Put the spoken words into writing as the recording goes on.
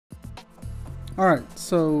Alright,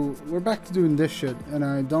 so we're back to doing this shit, and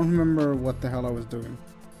I don't remember what the hell I was doing.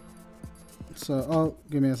 So, oh,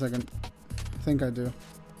 give me a second. I think I do.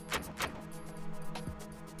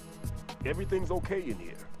 Everything's okay in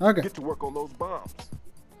here. Okay. Get to work on those bombs.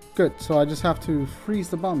 Good, so I just have to freeze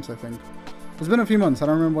the bombs, I think. It's been a few months, I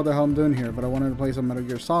don't remember what the hell I'm doing here, but I wanted to play some Metal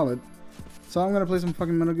Gear Solid. So I'm gonna play some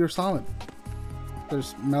fucking Metal Gear Solid.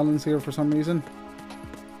 There's melons here for some reason.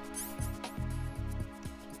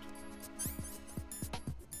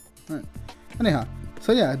 Alright. Anyhow,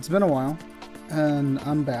 so yeah, it's been a while, and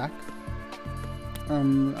I'm back.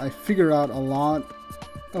 I figured out a lot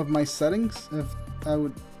of my settings. If I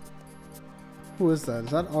would... Who is that?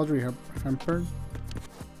 Is that Audrey Hepburn?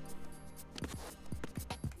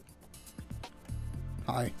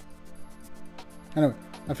 Hi. Anyway,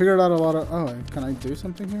 I figured out a lot of... Oh, can I do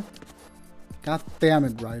something here? God damn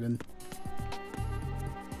it, Raiden.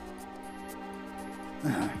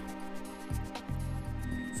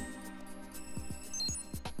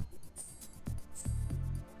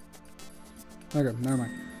 Okay, never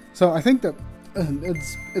mind. So I think that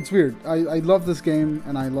it's weird. I love this game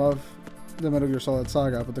and I love the Metal Gear Solid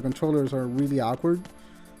Saga, but the controllers are really awkward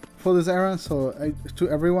for this era. So to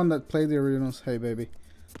everyone that played the originals, hey baby,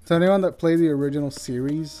 to anyone that played the original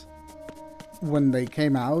series when they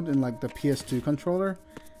came out in like the PS2 controller,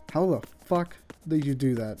 how the fuck did you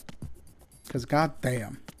do that? Because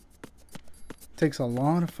goddamn, it takes a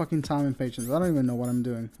lot of fucking time and patience. I don't even know what I'm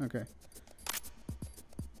doing. Okay.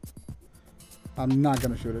 I'm not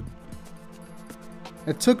gonna shoot it.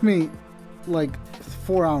 It took me like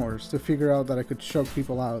 4 hours to figure out that I could choke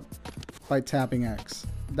people out by tapping X.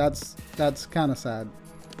 That's kind of sad.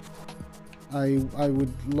 I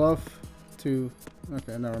would love to...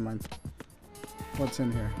 Okay, never mind. What's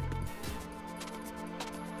in here?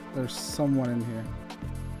 There's someone in here.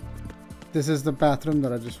 This is the bathroom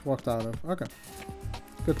that I just walked out of. Okay.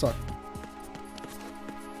 Good talk.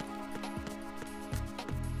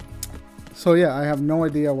 So yeah, I have no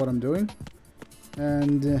idea what I'm doing,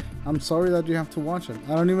 and I'm sorry that you have to watch it.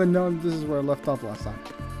 I don't even know if this is where I left off last time,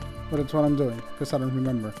 but it's what I'm doing, because I don't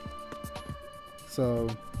remember. So,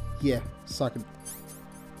 yeah, suck it.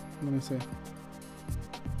 Let me see.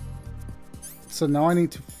 So now I need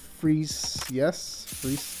to freeze, yes,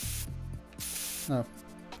 freeze. Oh,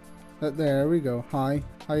 there we go. Hi,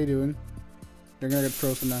 how you doing? You're gonna get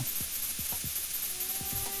frozen now.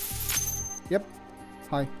 Yep,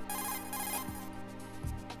 hi.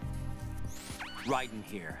 Raiden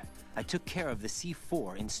here. I took care of the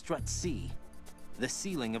C4 in Strut C. The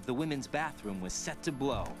ceiling of the women's bathroom was set to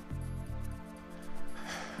blow.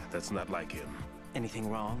 That's not like him. Anything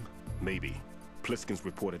wrong? Maybe. Pliskin's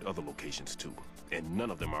reported other locations too, and none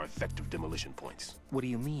of them are effective demolition points. What do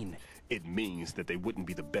you mean? It means that they wouldn't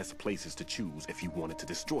be the best places to choose if you wanted to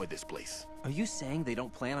destroy this place. Are you saying they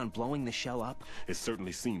don't plan on blowing the shell up? It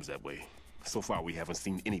certainly seems that way. So far, we haven't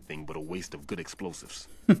seen anything but a waste of good explosives.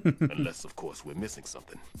 Unless, of course, we're missing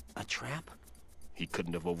something. A trap? He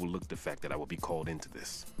couldn't have overlooked the fact that I would be called into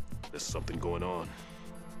this. There's something going on.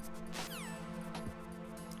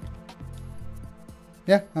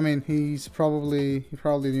 Yeah, I mean, he probably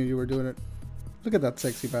knew you were doing it. Look at that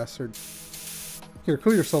sexy bastard. Here,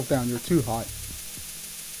 cool yourself down. You're too hot.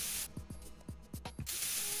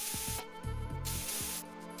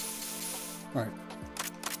 Alright.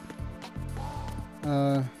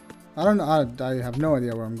 I don't know. I have no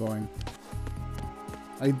idea where I'm going.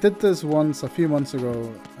 I did this once a few months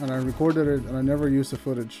ago, and I recorded it, and I never used the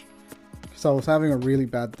footage. Because I was having a really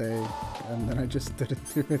bad day, and then I just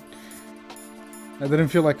didn't do it. I didn't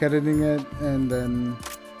feel like editing it, and then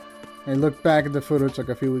I looked back at the footage like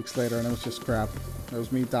a few weeks later, and it was just crap. It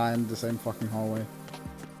was me dying in the same fucking hallway.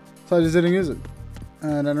 So I just didn't use it.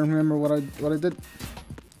 And I don't remember what I did.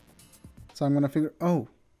 So I'm gonna figure... Oh,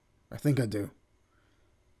 I think I do.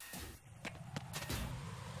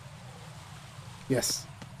 Yes,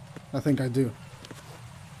 I think I do.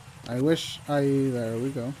 I wish I... There we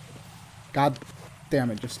go. God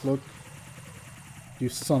damn it, just look. You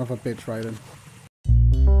son of a bitch, Raiden.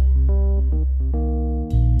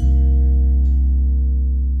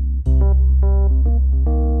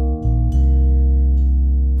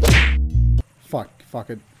 Fuck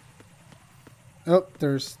it. Oh,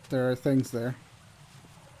 there are things there.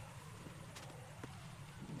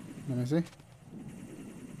 Let me see.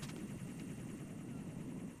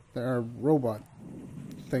 There are robot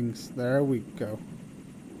things. There we go.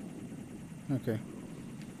 Okay.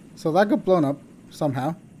 So that got blown up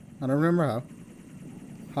somehow. I don't remember how.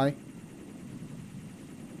 Hi.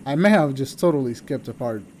 I may have just totally skipped a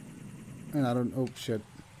part. And I don't... Oh, shit.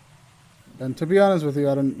 And to be honest with you,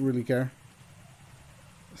 I don't really care.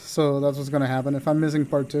 So that's what's gonna happen. If I'm missing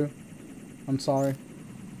part 2, I'm sorry.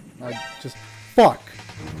 I just... Fuck!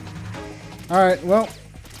 Alright, well...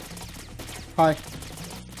 Hi.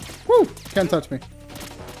 Woo! Can't touch me.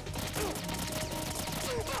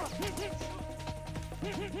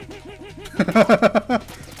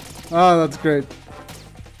 Oh, that's great.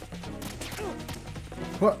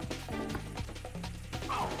 What?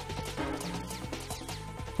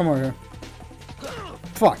 Come over here.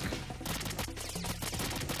 Fuck.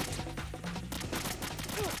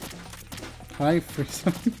 Can I freeze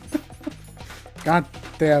him? God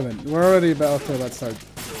damn it. We're already about to that start.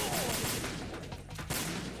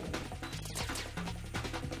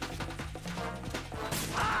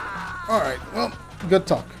 Alright, well, good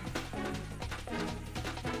talk.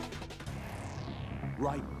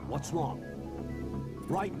 Raiden, what's wrong?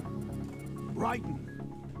 Raiden! Raiden!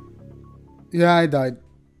 Yeah, I died.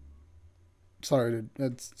 Sorry, dude.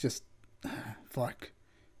 It's just... Fuck.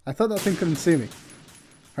 I thought that thing couldn't see me.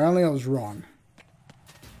 Apparently I was wrong.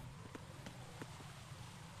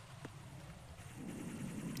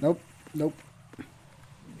 Nope. Nope.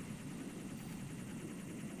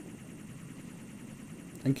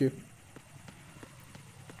 Thank you.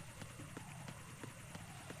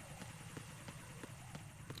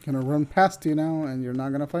 Gonna run past you now and you're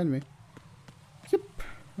not gonna find me. Yep.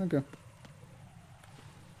 Okay.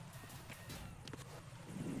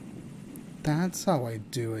 That's how I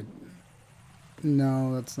do it.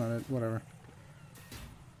 No, that's not it. Whatever.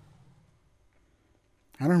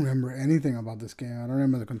 I don't remember anything about this game. I don't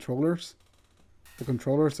remember the controllers. The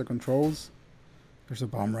controls. There's a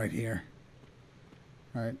bomb right here.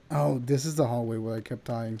 Alright. Oh, this is the hallway where I kept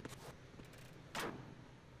dying.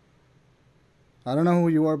 I don't know who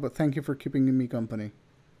you are, but thank you for keeping me company.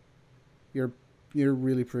 You're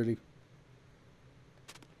really pretty.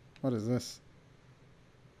 What is this?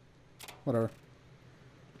 Whatever.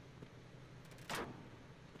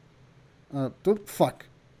 Fuck.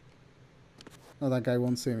 Oh, that guy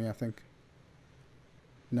won't see me, I think.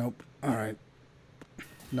 Nope. Alright.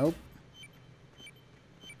 Nope.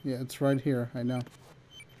 Yeah, it's right here. I know.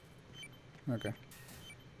 Okay.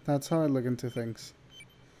 That's how I look into things.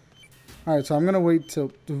 Alright, so I'm gonna wait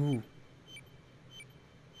till... Ooh.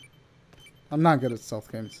 I'm not good at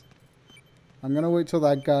stealth games. I'm gonna wait till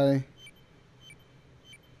that guy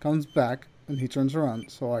comes back and he turns around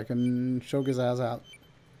so I can choke his ass out.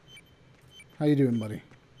 How you doing, buddy?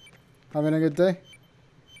 Having a good day?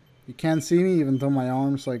 You can't see me even though my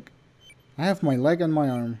arm's like... I have my leg and my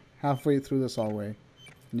arm halfway through this hallway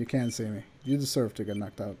and you can't see me. You deserve to get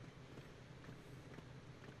knocked out.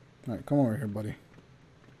 Alright, come over here, buddy.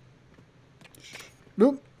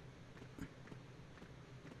 Nope.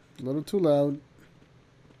 A little too loud.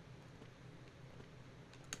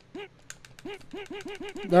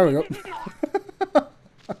 There we go.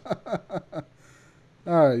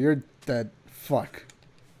 Alright, you're dead. Fuck.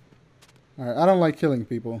 Alright, I don't like killing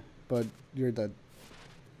people, but you're dead.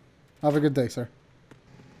 Have a good day, sir.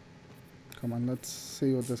 Come on, let's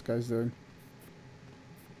see what this guy's doing.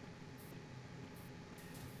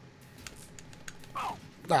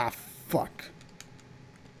 Ah, fuck.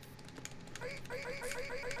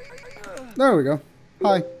 There we go.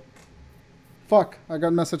 Hi. Fuck, I got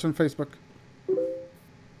a message on Facebook.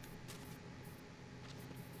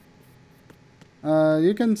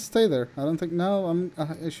 You can stay there. I don't think... No,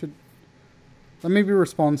 I should... Let me be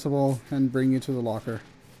responsible and bring you to the locker.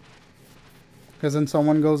 Because then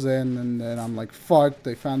someone goes in and then I'm like, fuck,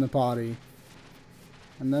 they found the body.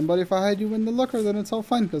 And then, but if I hide you in the locker, then it's all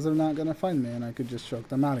fine because they're not gonna find me and I could just choke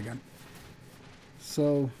them out again.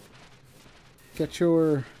 So, get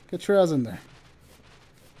your ass in there.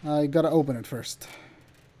 I gotta open it first.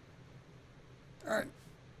 Alright.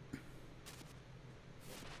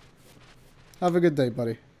 Have a good day,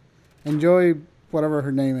 buddy. Enjoy whatever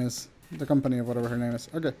her name is. The company of whatever her name is.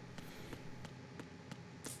 Okay.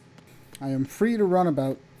 I am free to run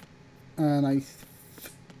about. And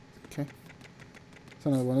okay. It's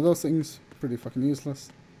another one of those things. Pretty fucking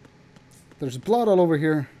useless. There's blood all over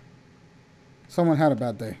here. Someone had a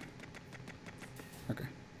bad day. Okay.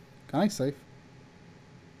 Can I save?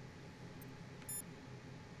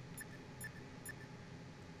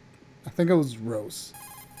 I think it was Rose.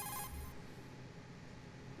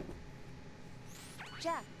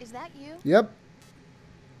 Jack, is that you? Yep.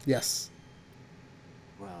 Yes.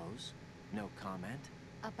 Rose, no comment.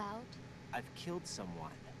 About? I've killed someone.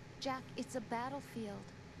 Jack, it's a battlefield.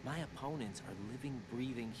 My opponents are living,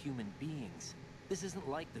 breathing human beings. This isn't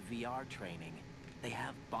like the VR training. They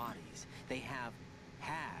have bodies. They have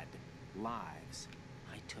had lives.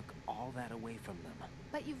 I took all that away from them.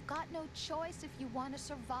 But you've got no choice if you want to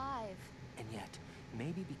survive. And yet,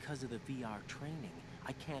 Maybe because of the VR training,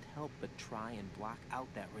 I can't help but try and block out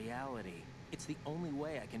that reality. It's the only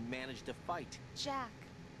way I can manage to fight. Jack,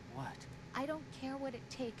 What? I don't care what it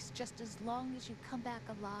takes, just as long as you come back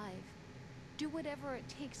alive. Do whatever it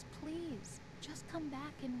takes, please. Just come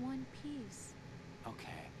back in one piece.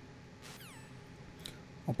 Okay.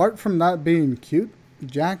 Apart from that being cute,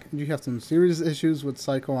 Jack, you have some serious issues with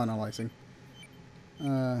psychoanalyzing.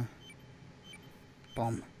 Bomb.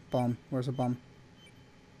 Bomb. Where's the bomb?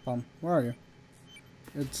 Bomb. Where are you?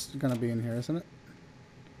 It's gonna be in here, isn't it?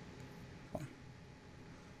 Bomb.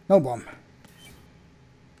 No bomb.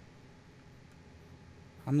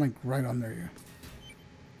 I'm like right under you.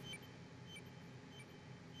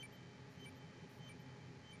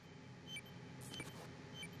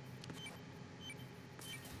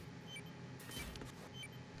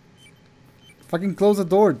 Fucking close the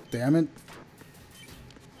door, damn it.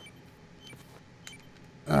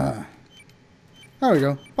 There we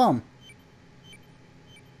go. Bomb.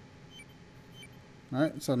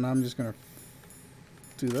 Alright, so now I'm just gonna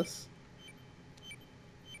do this.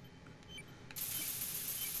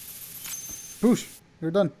 Boosh!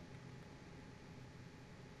 You're done.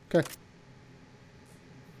 Okay.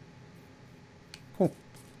 Cool.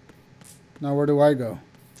 Now where do I go?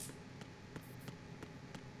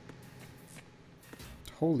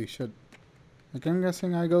 Holy shit. Like, I'm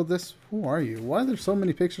guessing I go this... Who are you? Why are there so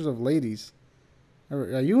many pictures of ladies?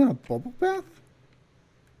 Are you in a bubble bath?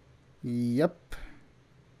 Yep.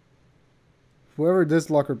 Whoever this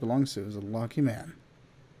locker belongs to is a lucky man.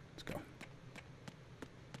 Let's go.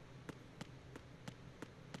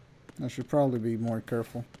 I should probably be more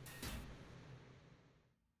careful.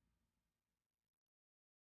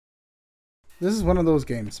 This is one of those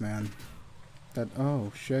games, man. That...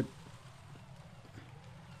 Oh, shit.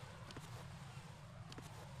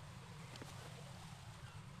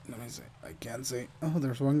 Let me see. I can't see. Oh,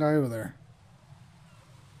 there's one guy over there.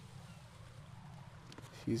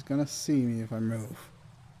 He's gonna see me if I move.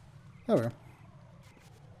 There we go.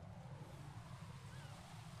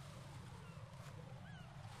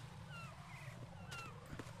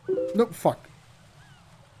 Nope, fuck.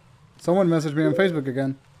 Someone messaged me on Facebook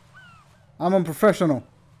again. I'm unprofessional.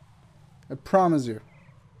 I promise you.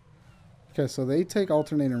 Okay, so they take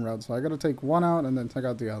alternating routes, so I gotta take one out and then take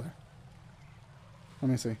out the other.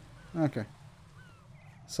 Let me see. Okay.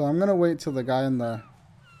 So I'm gonna wait till the guy in the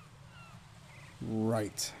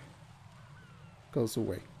right goes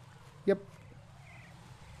away. Yep.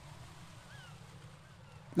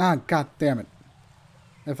 Ah, god damn it.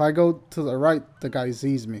 If I go to the right, the guy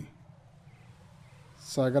sees me.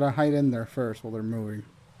 So I gotta hide in there first while they're moving.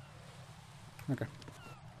 Okay.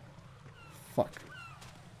 Fuck.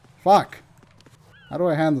 Fuck! How do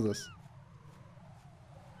I handle this?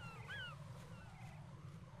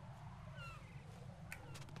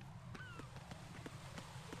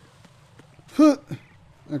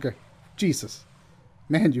 Okay. Jesus.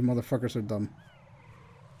 Man, you motherfuckers are dumb.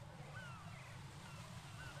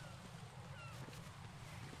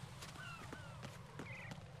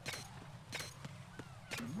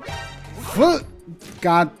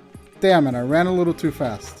 God damn it, I ran a little too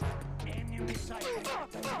fast.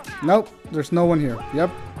 Nope, there's no one here.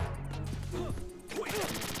 Yep.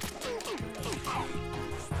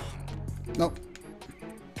 Nope.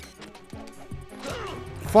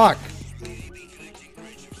 Fuck.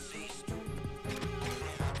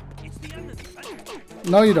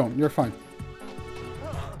 No, you don't. You're fine.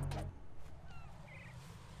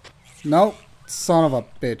 Nope. Son of a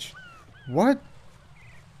bitch. What?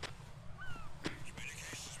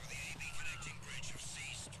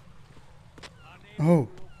 Oh.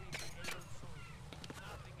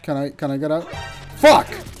 Can I get out? Fuck!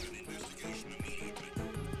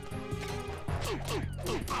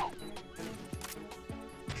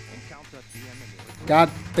 God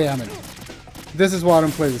damn it. This is why I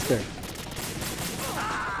don't play this game.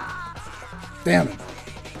 Damn it.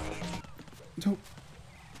 No.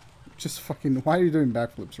 Just fucking... Why are you doing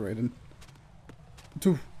backflips, Raiden?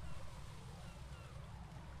 Dude.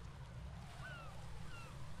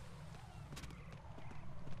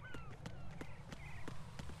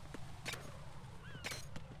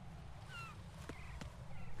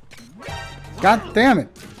 God damn it.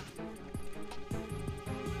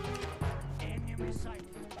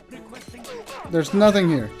 There's nothing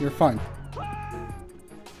here. You're fine.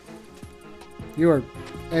 You are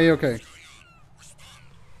A-okay.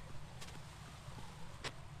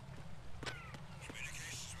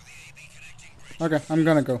 Okay, I'm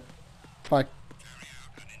gonna go. Bye.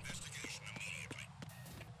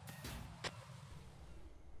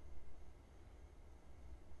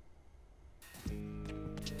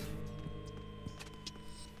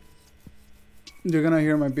 You're gonna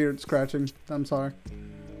hear my beard scratching. I'm sorry.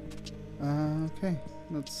 Okay.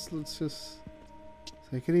 Let's just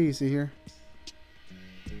take it easy here.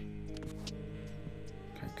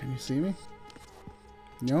 Okay, can you see me?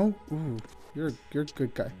 No? Ooh, you're a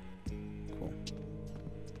good guy. Cool.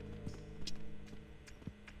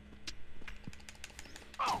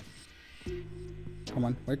 Come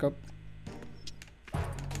on, wake up.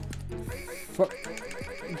 Fuck.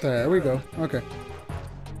 There we go. Okay.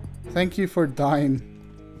 Thank you for dying.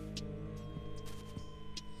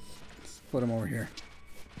 Let's put him over here.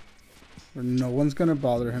 Where no one's gonna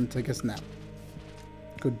bother him. Take a nap.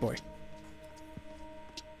 Good boy.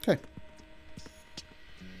 Okay.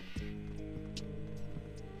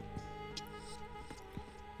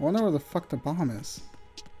 I wonder where the fuck the bomb is.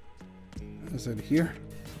 Is it here?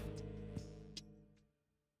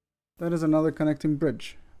 That is another connecting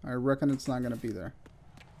bridge. I reckon it's not gonna be there.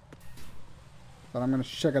 But I'm gonna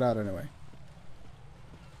check it out anyway.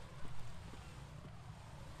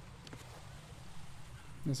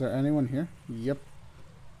 Is there anyone here? Yep.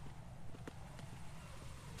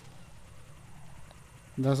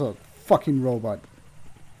 There's a fucking robot.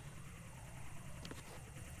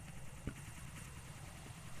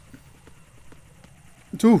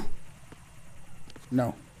 Two.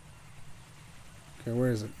 No. Okay,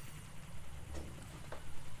 where is it?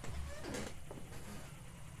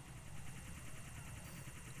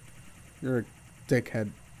 You're a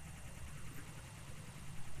dickhead.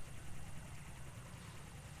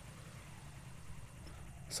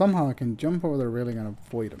 Somehow I can jump over the railing and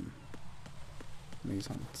avoid him. And he's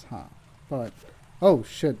on top. But, oh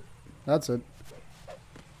shit. That's it.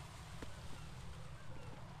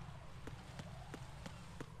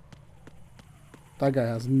 That guy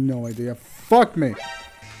has no idea. Fuck me!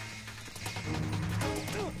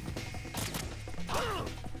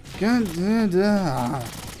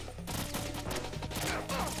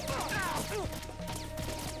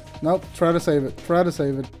 Nope, try to save it. Try to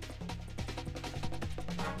save it.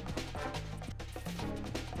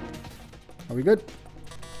 Are we good?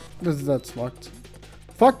 That's locked.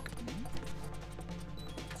 Fuck!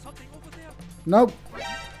 Nope.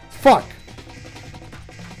 Fuck!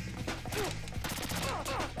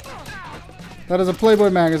 That is a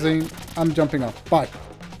Playboy magazine. I'm jumping off. Bye.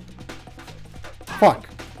 Fuck.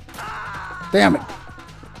 Damn it.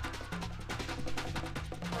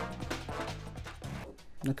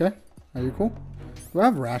 Okay. Are you cool? Do I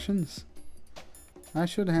have rations? I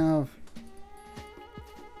should have...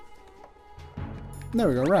 There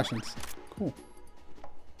we go. Rations. Cool.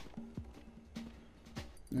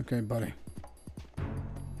 Okay, buddy.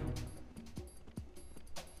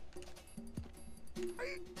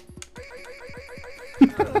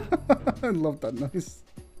 I love that noise.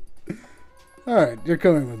 Alright, you're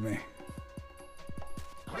coming with me.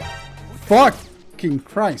 Fucking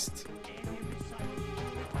Christ.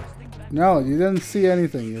 No, you didn't see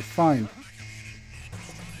anything. You're fine.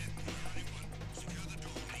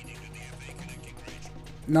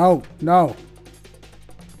 No, no.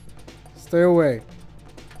 Stay away.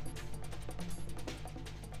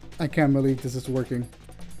 I can't believe this is working.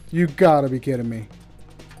 You gotta be kidding me.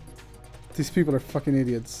 These people are fucking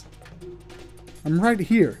idiots. I'm right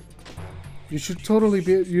here. You should totally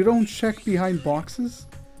be... You don't check behind boxes?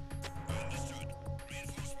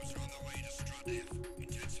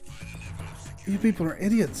 You people are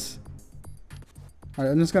idiots.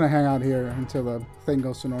 Alright, I'm just gonna hang out here until the thing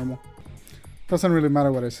goes to normal. Doesn't really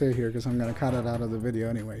matter what I say here because I'm gonna cut it out of the video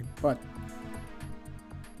anyway, but...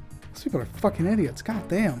 These people are fucking idiots, god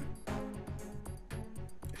damn.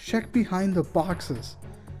 Check behind the boxes.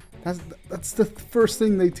 That's the first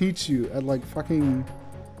thing they teach you at like fucking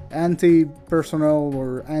anti-personnel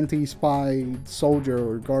or anti-spy soldier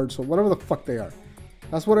or guards or whatever the fuck they are.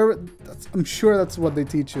 I'm sure that's what they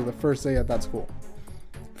teach you the first day at that school.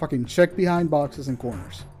 Fucking check behind boxes and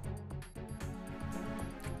corners.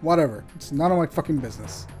 Whatever. It's none of my fucking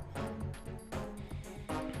business.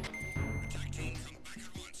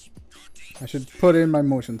 I should put in my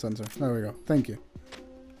motion sensor. There we go. Thank you.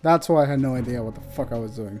 That's why I had no idea what the fuck I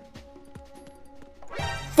was doing.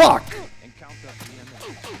 Fuck!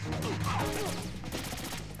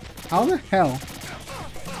 How the hell?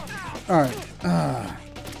 Alright.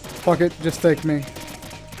 Fuck it. Just take me.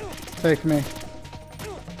 Take me.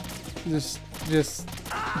 Just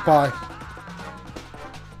bye.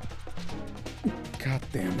 God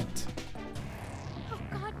damn it. Oh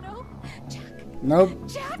God, no. Jack. Nope.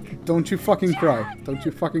 Jack. Don't you fucking Jack. cry. Don't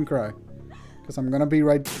you fucking cry. Because I'm gonna be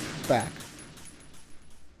right back.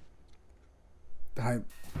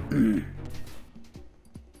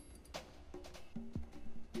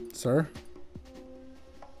 Sir?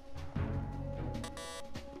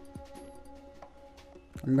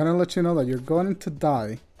 I'm gonna let you know that you're going to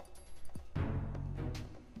die.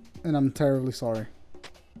 And I'm terribly sorry.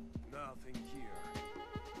 Nothing here.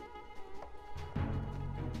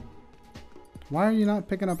 Why are you not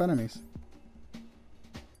picking up enemies?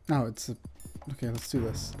 No, it's a... Okay, let's do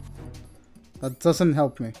this. That doesn't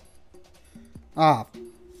help me. Ah,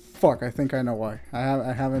 fuck, I think I know why. I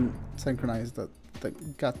haven't synchronized that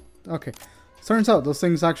got... Okay. Turns out those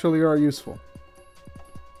things actually are useful.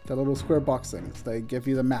 The little square box things. They give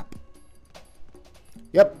you the map.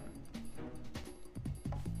 Yep.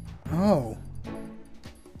 Oh.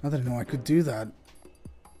 I didn't know I could do that.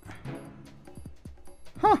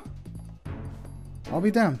 Huh. I'll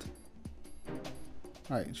be damned.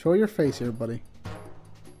 Alright, show your face here, buddy.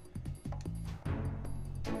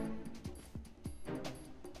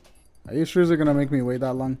 Are you sure they're gonna make me wait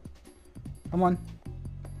that long? Come on.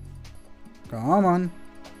 Come on.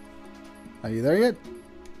 Are you there yet?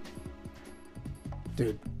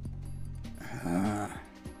 Dude.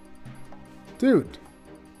 Dude.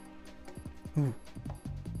 Ooh.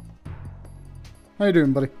 How you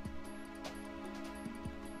doing, buddy?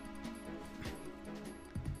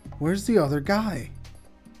 Where's the other guy?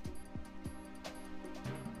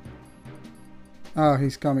 Oh,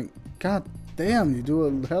 he's coming. God damn, you do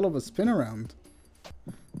a hell of a spin around.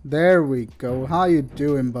 There we go. How you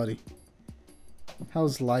doing, buddy?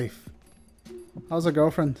 How's life? How's a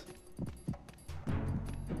girlfriend?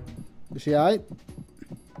 Is she alright?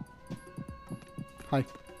 Hi.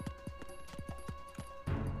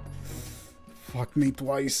 Fuck me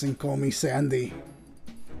twice and call me Sandy.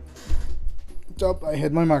 Oh, I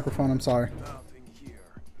hit my microphone, I'm sorry. Nothing here.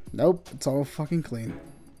 Nope, it's all fucking clean.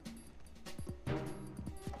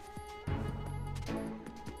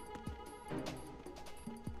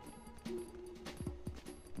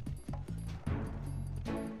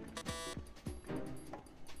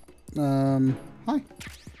 Hi.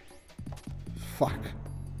 Fuck.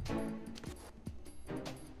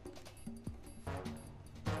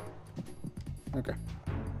 Okay.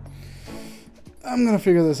 I'm gonna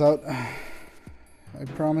figure this out. I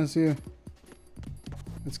promise you.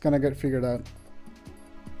 It's gonna get figured out.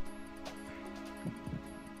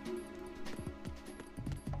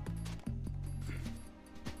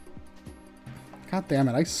 God damn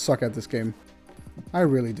it, I suck at this game. I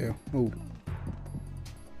really do. Ooh.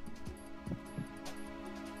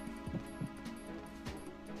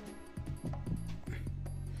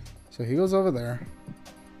 So he goes over there.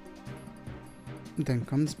 And then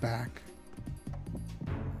comes back.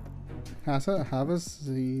 Has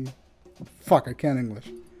the... Fuck, I can't English.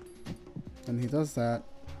 And he does that.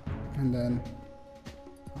 And then...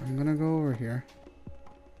 I'm gonna go over here.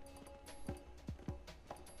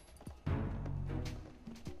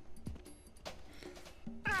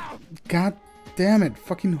 God damn it.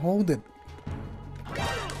 Fucking hold it.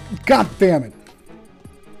 God damn it.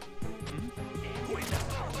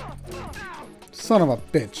 Son of a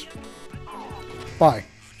bitch. Bye.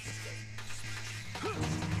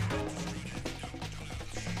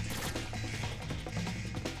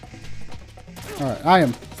 Alright, I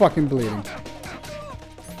am fucking bleeding.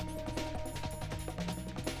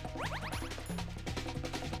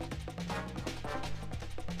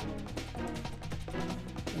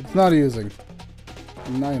 It's not using.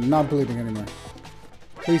 I am not bleeding anymore.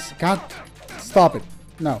 Please, God, stop it.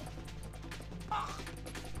 No.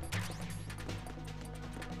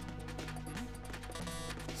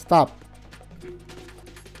 Stop.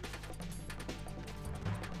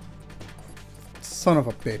 Son of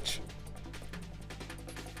a bitch.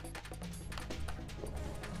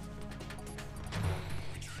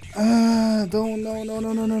 Don't, no, no,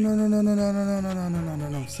 no, no, no, no, no, no, no, no, no, no, no, no, no, no,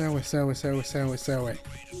 no, stay away, stay away, stay away, stay away, stay away.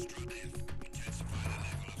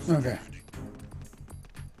 Okay.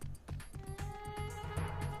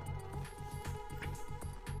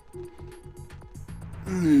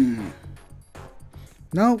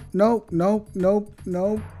 No, no, no, no,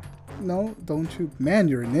 no, no, don't you, man,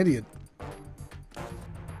 you're an idiot.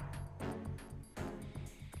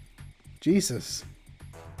 Jesus.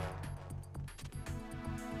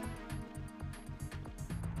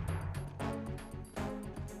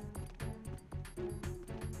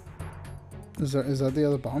 Is that the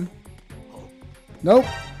other bomb? Nope.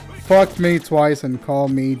 Fuck me twice and call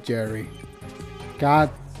me Jerry.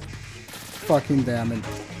 God fucking damn it.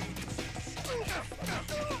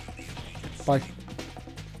 Bye.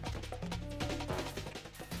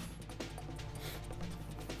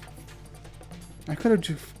 I could have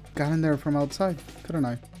just gotten there from outside, couldn't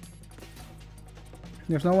I?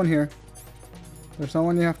 There's no one here. There's no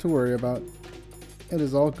one you have to worry about. It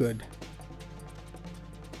is all good.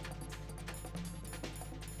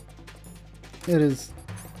 It is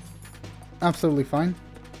absolutely fine.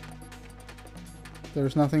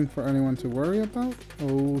 There's nothing for anyone to worry about.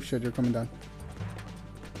 Oh shit, you're coming down.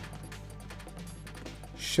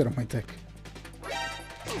 Shit on my dick.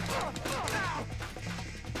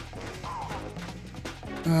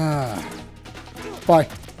 Ah. Bye.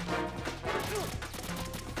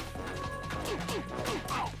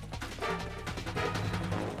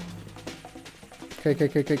 Okay.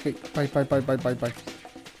 Bye.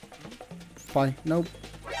 Bye. Nope.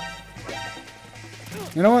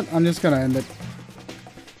 You know what? I'm just gonna end it.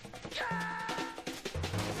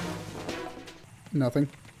 Nothing.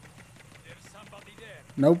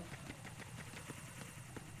 Nope.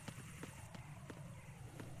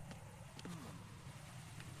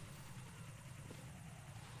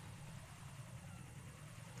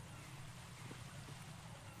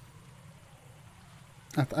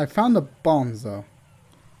 I found the bombs though,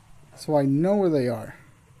 so I know where they are.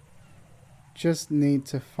 Just need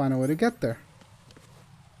to find a way to get there.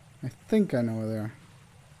 I think I know where they are.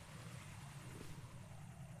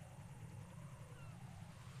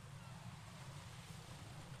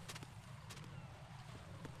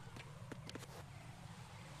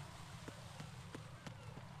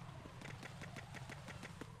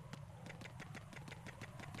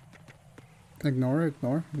 Ignore.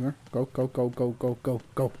 Go.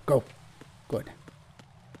 Good.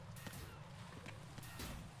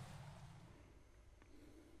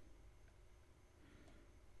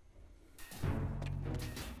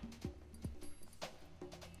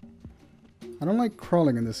 I don't like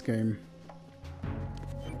crawling in this game.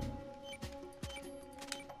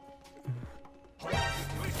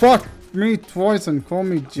 Fuck me twice and call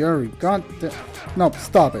me Jerry. God damn. No,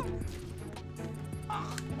 stop it.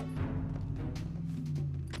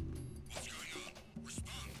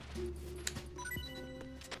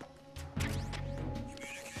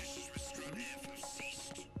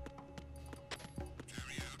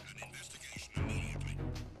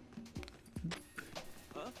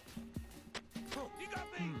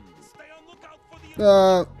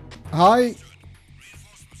 Hi?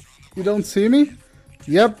 You don't see me?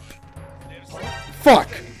 Yep. Fuck!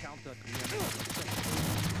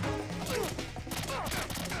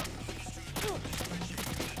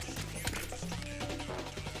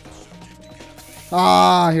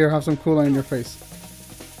 Ah, here, have some coolant in your face.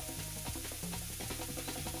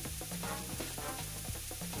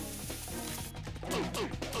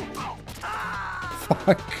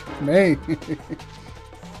 Fuck me.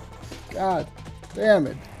 God damn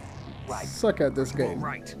it. Suck at this game.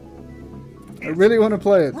 I really want to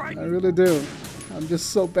play it. I really do. I'm just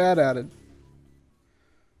so bad at it.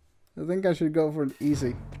 I think I should go for an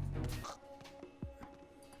easy.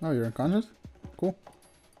 Oh, you're unconscious? Cool.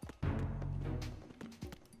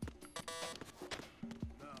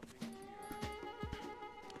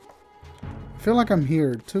 I feel like I'm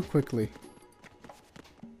here too quickly.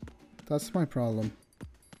 That's my problem.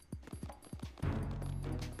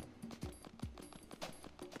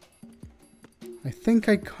 I think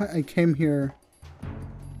I came here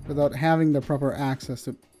without having the proper access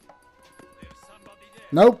to...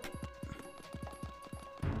 Nope!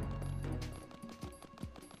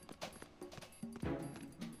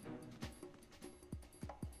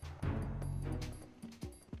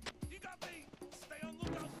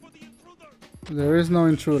 There is no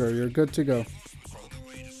intruder. You're good to go.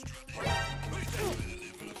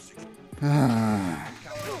 Ah.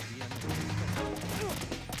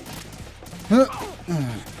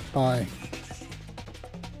 Bye.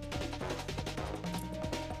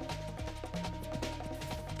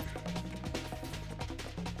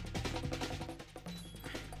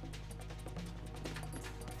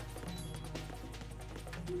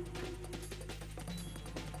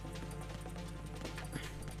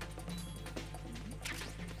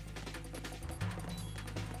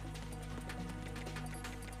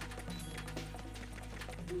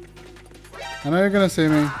 I know you're gonna see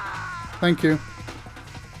me. Thank you.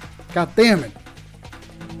 God damn it.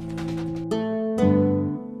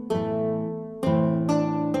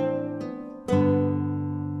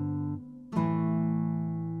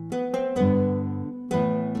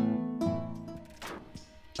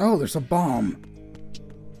 Oh, there's a bomb.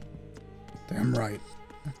 Damn right.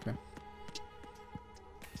 Okay.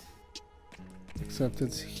 Except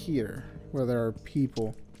it's here, where there are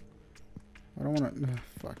people. I don't want to...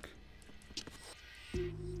 fuck.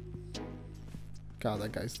 God,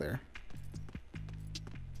 that guy's there.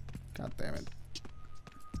 God damn it.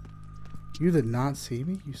 You did not see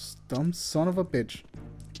me, you dumb son of a bitch.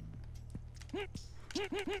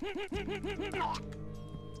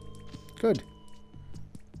 Good.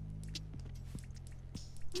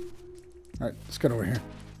 Alright, let's get over here.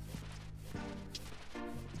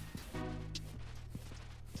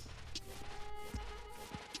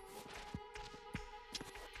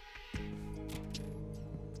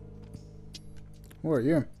 Who are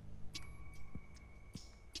you?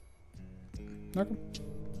 Okay.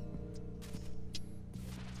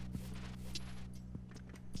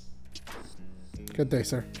 Good day,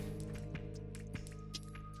 sir.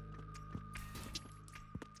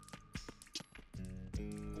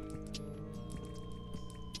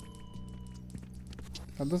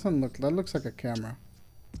 That doesn't look... That looks like a camera.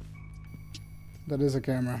 That is a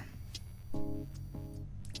camera.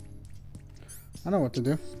 I know what to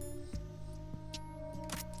do.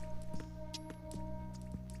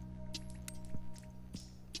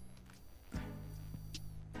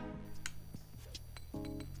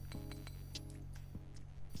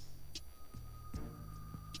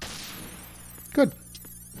 Good.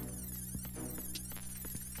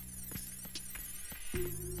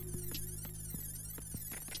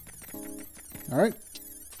 All right.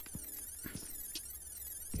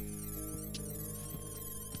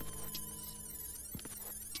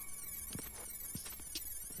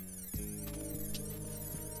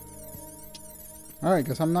 All right,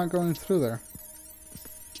 guess I'm not going through there.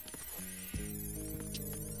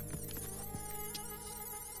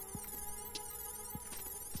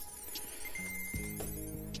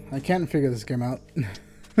 I can't figure this game out.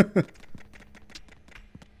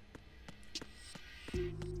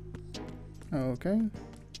 Okay.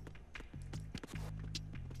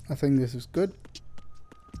 I think this is good.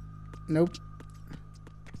 Nope.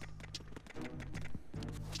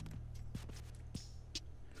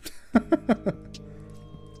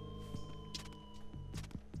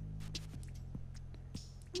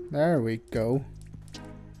 There we go.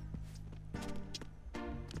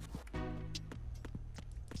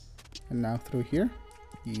 And now through here?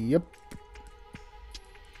 Yep.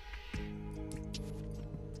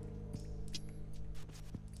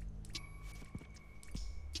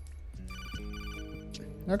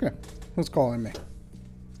 Okay. Who's calling me?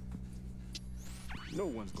 No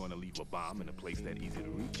one's going to leave a bomb in a place that easy to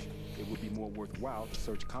reach. It would be more worthwhile to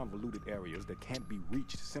search convoluted areas that can't be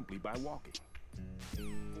reached simply by walking.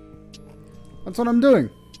 That's what I'm doing.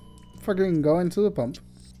 Fucking going to the pump.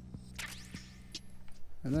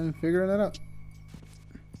 And then figuring it out.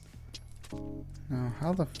 Now,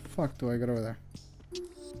 how the fuck do I get over there?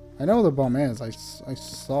 I know where the bomb is. I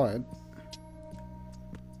saw it.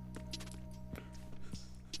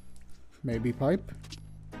 Maybe pipe?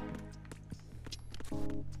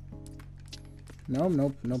 No,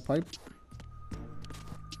 nope, no pipe.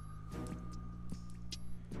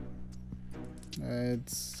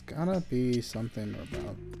 It's gotta be something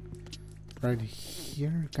about right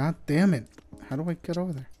here. God damn it. How do I get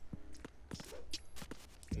over there?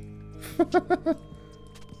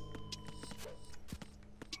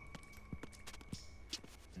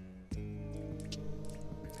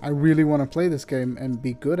 I really want to play this game and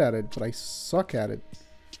be good at it, but I suck at it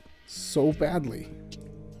so badly.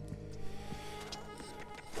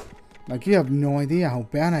 Like, you have no idea how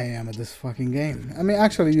bad I am at this fucking game. I mean,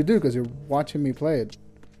 actually you do, because you're watching me play it.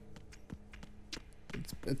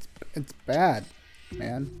 It's bad,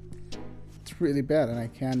 man. It's really bad, and I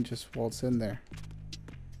can't just waltz in there.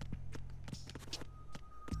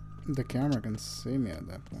 The camera can see me at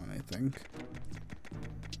that point, I think.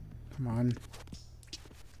 Come on.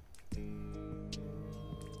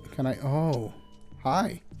 Can I? Oh,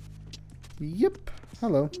 hi. Yep.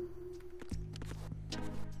 Hello.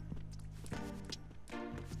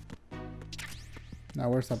 Now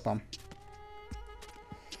where's that bomb?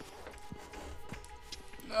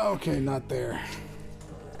 Okay, not there.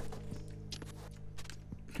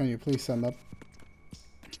 Can you please stand up?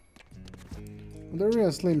 The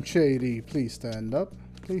real Slim Shady, please stand up.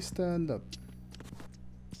 Please stand up.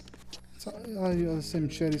 So, Slim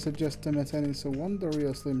Shady suggests them attending, so one, the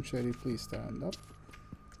real Slim Shady, please stand up.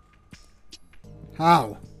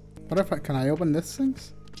 How? What if can I open these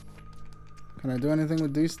things? Can I do anything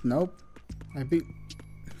with these? Nope.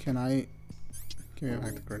 Can I... Give me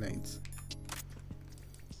back the grenades.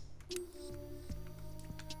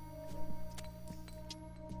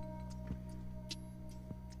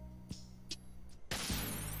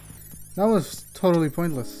 That was totally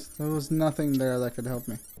pointless. There was nothing there that could help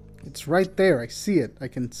me. It's right there. I see it. I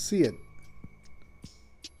can see it.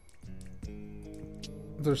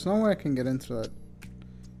 There's no way I can get into that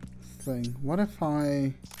thing. What if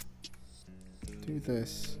I do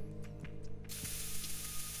this?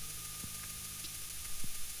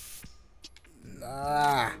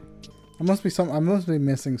 Ah! I must be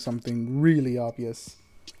missing something really obvious.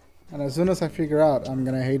 And as soon as I figure out, I'm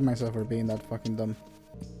gonna hate myself for being that fucking dumb.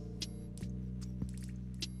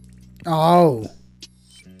 Oh!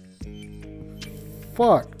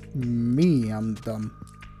 Fuck me, I'm dumb.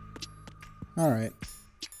 Alright.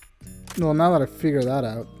 Well, now that I figure that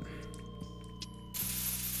out.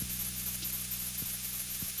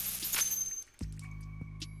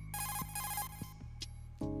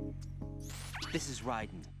 This is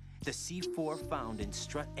Raiden. The C4 found in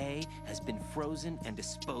Strut A has been frozen and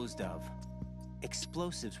disposed of.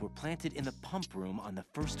 Explosives were planted in the pump room on the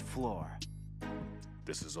first floor.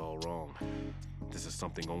 This is all wrong. This is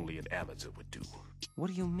something only an amateur would do. What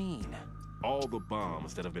do you mean? All the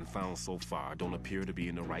bombs that have been found so far don't appear to be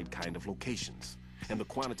in the right kind of locations. And the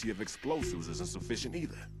quantity of explosives isn't sufficient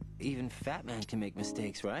either. Even Fat Man can make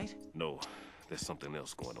mistakes, right? No, there's something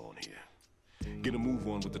else going on here. Get a move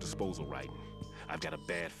on with the disposal, Raiden. I've got a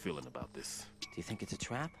bad feeling about this. Do you think it's a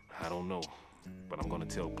trap? I don't know, but I'm gonna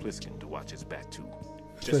tell Pliskin to watch his back too.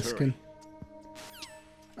 Just Pliskin.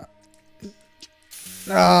 hurry.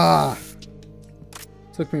 Ah!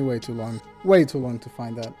 Took me way too long. Way too long to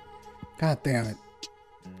find that. God damn it.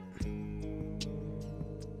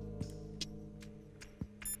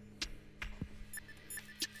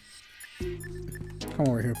 Come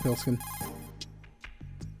over here, Pliskin.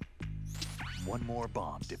 One more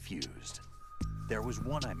bomb defused. There was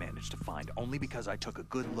one I managed to find only because I took a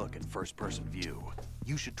good look in first-person view.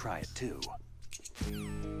 You should try it too.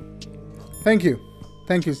 Thank you.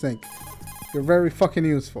 Thank you, Snake. You're very fucking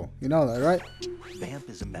useful. You know that, right? Vamp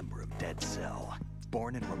is a member of Dead Cell.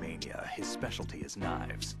 Born in Romania, his specialty is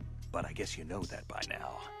knives. But I guess you know that by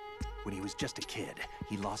now. When he was just a kid,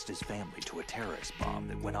 he lost his family to a terrorist bomb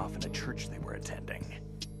that went off in a church they were attending.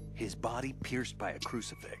 His body pierced by a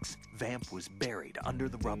crucifix, Vamp was buried under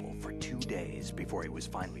the rubble for 2 days before he was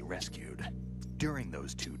finally rescued. During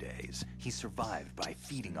those 2 days, he survived by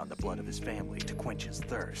feeding on the blood of his family to quench his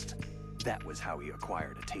thirst. That was how he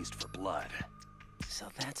acquired a taste for blood. So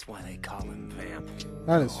that's why they call him Vamp.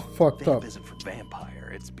 That is fucked Vamp up. isn't for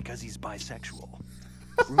vampire, it's because he's bisexual.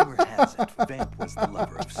 Rumor has it, Vamp was the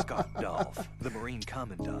lover of Scott Dolph, the Marine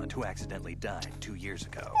Commandant who accidentally died 2 years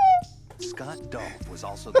ago. Scott Dolph was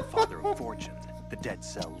also the father of Fortune, the Dead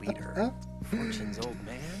Cell leader. Fortune's old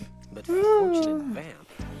man, but fortunate Vamp.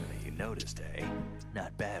 You noticed, eh?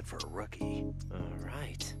 Not bad for a rookie. All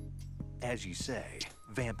right. As you say,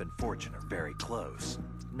 Vamp and Fortune are very close.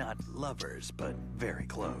 Not lovers, but very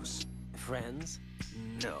close. Friends?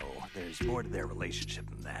 No, there's more to their relationship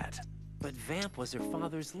than that. But Vamp was her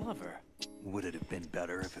father's lover. Would it have been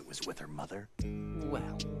better if it was with her mother?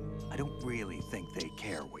 Well, I don't really think they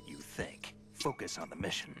care what you think. Focus on the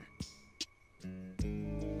mission.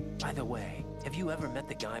 by the way, have you ever met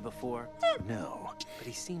the guy before? No. But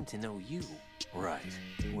he seemed to know you. Right.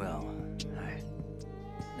 Well,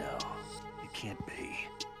 no, it can't be.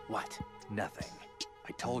 What? Nothing.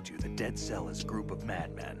 I told you the Dead Cell is a group of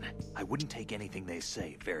madmen. I wouldn't take anything they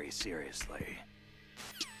say very seriously.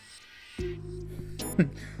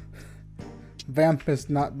 Vamp is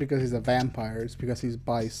not because he's a vampire, it's because he's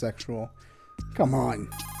bisexual. Come on.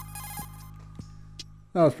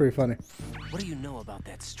 That was pretty funny. What do you know about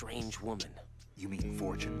that strange woman? You mean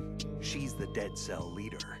Fortune? She's the Dead Cell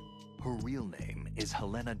leader. Her real name is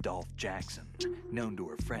Helena Dolph Jackson, known to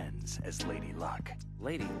her friends as Lady Luck.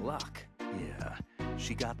 Lady Luck? Yeah,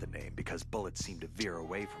 she got the name because bullets seemed to veer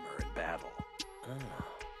away from her in battle. Oh.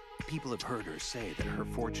 People have heard her say that her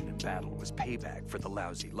fortune in battle was payback for the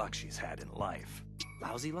lousy luck she's had in life.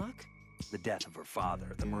 Lousy luck? The death of her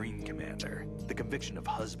father, the Marine commander, the conviction of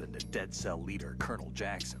husband and Dead Cell leader Colonel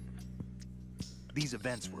Jackson. These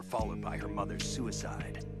events were followed by her mother's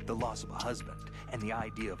suicide, the loss of a husband, and the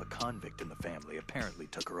idea of a convict in the family apparently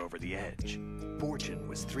took her over the edge. Fortune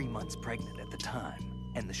was 3 months pregnant at the time,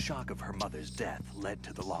 and the shock of her mother's death led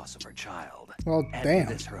to the loss of her child. Well, Add damn.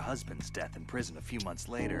 to this her husband's death in prison a few months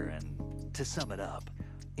later, and to sum it up,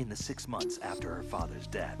 in the 6 months after her father's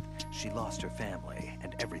death, she lost her family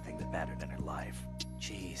and everything that mattered in her life.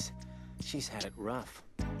 Jeez, she's had it rough.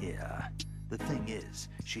 Yeah, the thing is,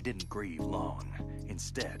 she didn't grieve long.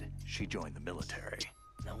 Instead, she joined the military.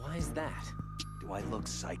 Now why is that? Do I look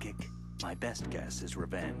psychic? My best guess is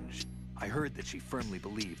revenge. I heard that she firmly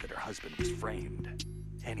believed that her husband was framed.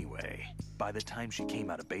 Anyway, by the time she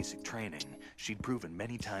came out of basic training, she'd proven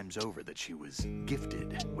many times over that she was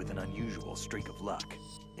gifted with an unusual streak of luck.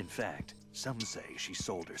 In fact, some say she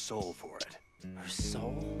sold her soul for it. Her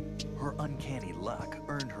soul? Her uncanny luck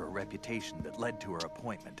earned her a reputation that led to her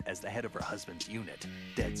appointment as the head of her husband's unit,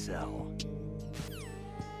 Dead Cell.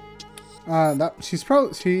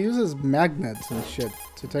 She uses magnets and shit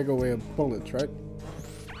to take away bullets, right?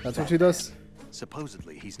 That's what she does?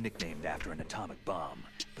 Supposedly, he's nicknamed after an atomic bomb,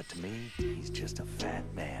 but to me, he's just a fat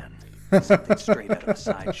man. Something straight out of a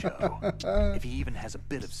sideshow. If he even has a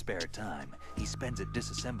bit of spare time, he spends it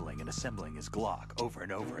disassembling and assembling his Glock over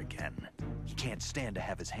and over again. He can't stand to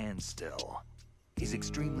have his hands still. He's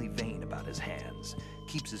extremely vain about his hands,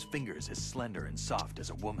 keeps his fingers as slender and soft as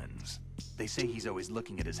a woman's. They say he's always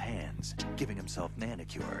looking at his hands, giving himself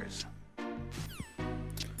manicures.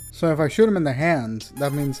 So if I shoot him in the hand,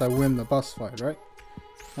 that means I win the boss fight, right?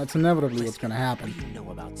 That's inevitably what's gonna happen. What do you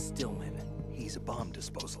know about Stillman? He's a bomb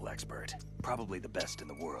disposal expert, probably the best in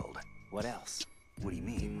the world. What else? What do you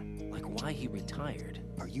mean? Like why he retired?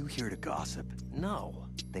 Are you here to gossip? No.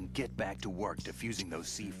 Then get back to work defusing those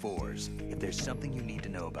C4s. If there's something you need to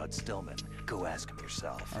know about Stillman, go ask him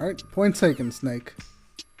yourself. Alright, point taken, Snake.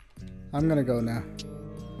 I'm gonna go now.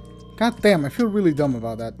 God damn, I feel really dumb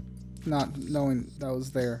about that. Not knowing that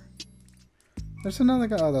was there. There's another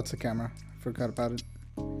guy. Oh, that's a camera. I forgot about it.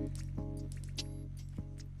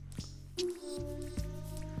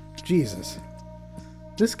 Jesus.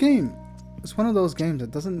 This game is one of those games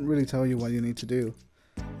that doesn't really tell you what you need to do.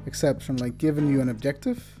 Except from like giving you an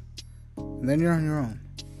objective, and then you're on your own.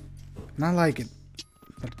 And I like it.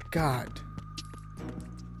 But God.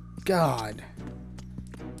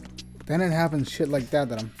 Then it happens shit like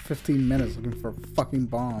that I'm 15 minutes looking for a fucking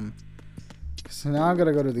bomb. So now I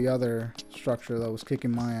gotta go to the other structure that was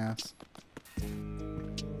kicking my ass.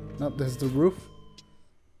 Nope, this is the roof.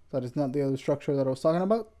 That is not the other structure that I was talking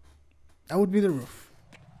about. That would be the roof.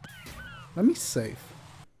 Let me save.